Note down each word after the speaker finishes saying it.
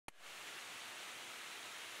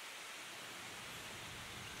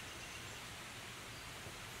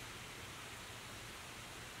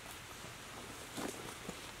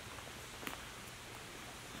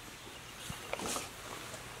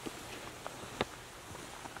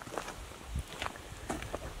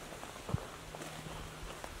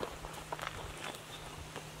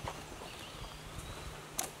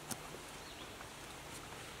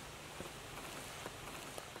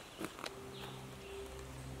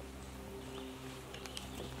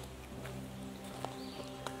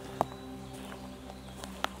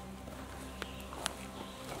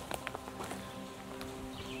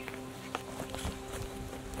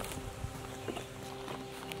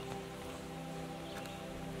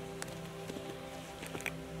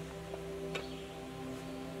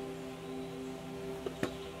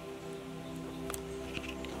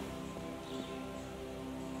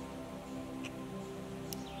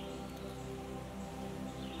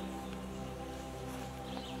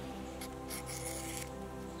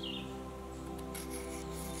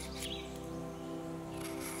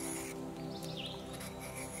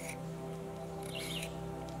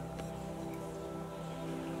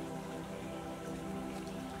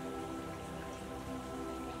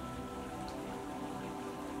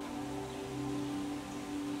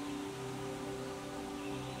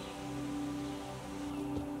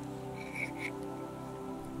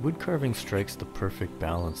Wood carving strikes the perfect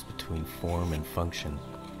balance between form and function,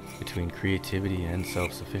 between creativity and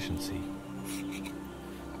self-sufficiency.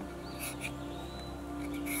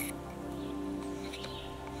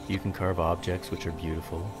 You can carve objects which are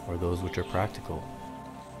beautiful, or those which are practical,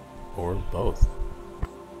 or both.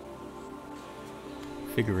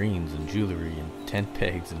 Figurines and jewelry and tent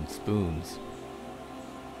pegs and spoons.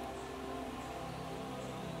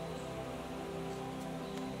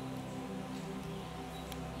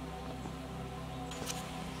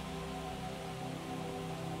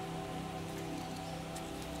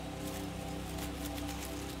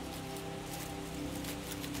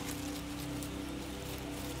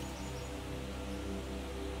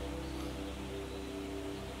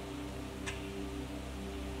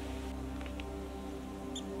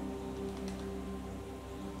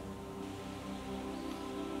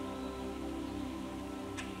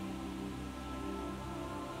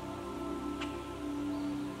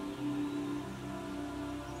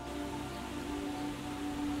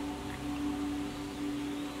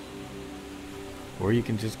 Or you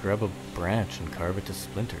can just grab a branch and carve it to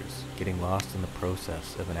splinters, getting lost in the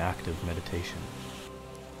process of an active meditation.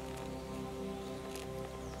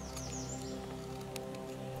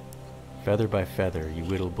 Feather by feather, you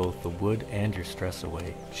whittle both the wood and your stress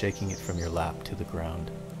away, shaking it from your lap to the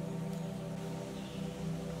ground.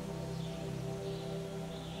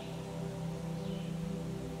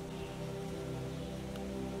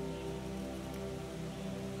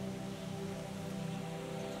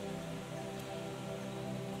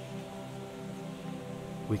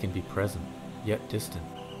 We can be present, yet distant,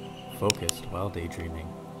 focused while daydreaming,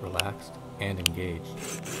 relaxed and engaged.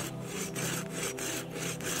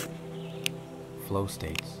 Flow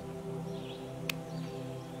states.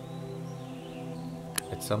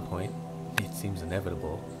 At some point, it seems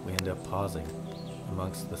inevitable, we end up pausing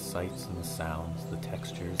amongst the sights and the sounds, the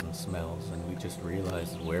textures and smells, and we just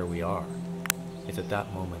realize where we are. It's at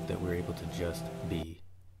that moment that we're able to just be.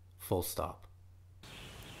 Full stop.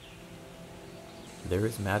 There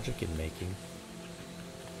is magic in making.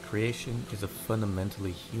 Creation is a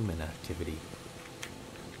fundamentally human activity.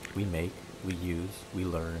 We make, we use, we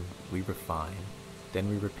learn, we refine, then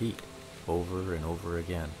we repeat, over and over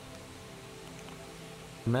again.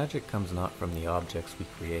 The magic comes not from the objects we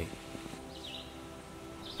create,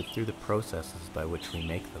 but through the processes by which we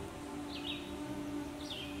make them.